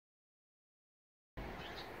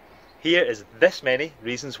Here is this many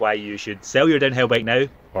reasons why you should sell your downhill bike now,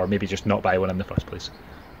 or maybe just not buy one in the first place.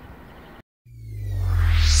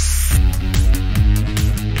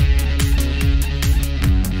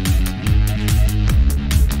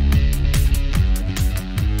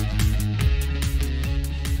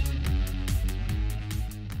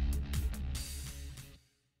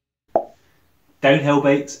 Downhill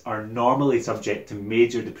bikes are normally subject to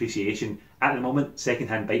major depreciation. At the moment,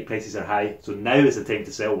 second-hand bike prices are high, so now is the time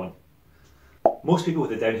to sell one. Most people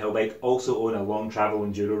with a downhill bike also own a long travel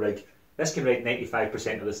enduro rig. This can ride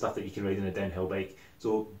 95% of the stuff that you can ride on a downhill bike.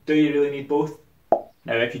 So do you really need both?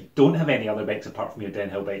 Now if you don't have any other bikes apart from your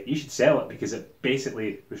downhill bike, you should sell it because it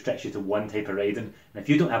basically restricts you to one type of riding. And if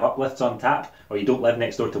you don't have uplifts on tap, or you don't live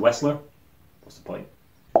next door to Whistler, what's the point?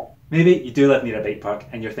 Maybe you do live near a bike park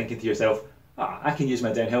and you're thinking to yourself, I can use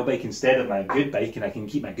my downhill bike instead of my good bike and I can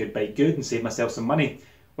keep my good bike good and save myself some money.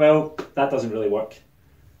 Well, that doesn't really work.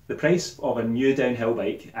 The price of a new downhill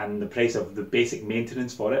bike and the price of the basic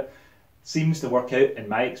maintenance for it seems to work out, in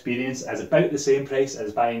my experience, as about the same price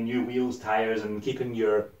as buying new wheels, tyres and keeping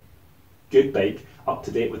your good bike up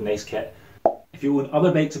to date with nice kit. If you own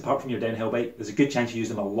other bikes apart from your downhill bike, there's a good chance you use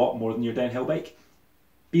them a lot more than your downhill bike.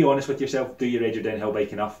 Be honest with yourself, do you ride your downhill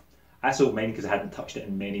bike enough? I sold mine because I hadn't touched it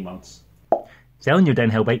in many months. Selling your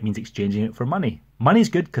downhill bike means exchanging it for money. Money's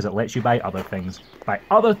good because it lets you buy other things. By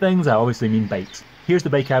other things, I obviously mean bikes. Here's the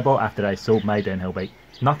bike I bought after I sold my downhill bike.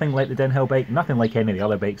 Nothing like the downhill bike, nothing like any of the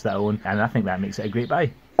other bikes that I own, and I think that makes it a great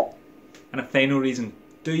buy. And a final reason,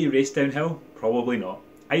 do you race downhill? Probably not.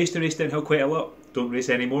 I used to race downhill quite a lot, don't race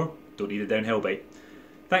anymore, don't need a downhill bike.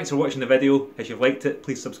 Thanks for watching the video. If you've liked it,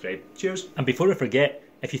 please subscribe. Cheers. And before I forget,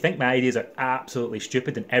 if you think my ideas are absolutely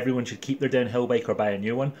stupid and everyone should keep their downhill bike or buy a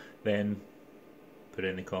new one, then put it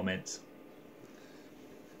in the comments.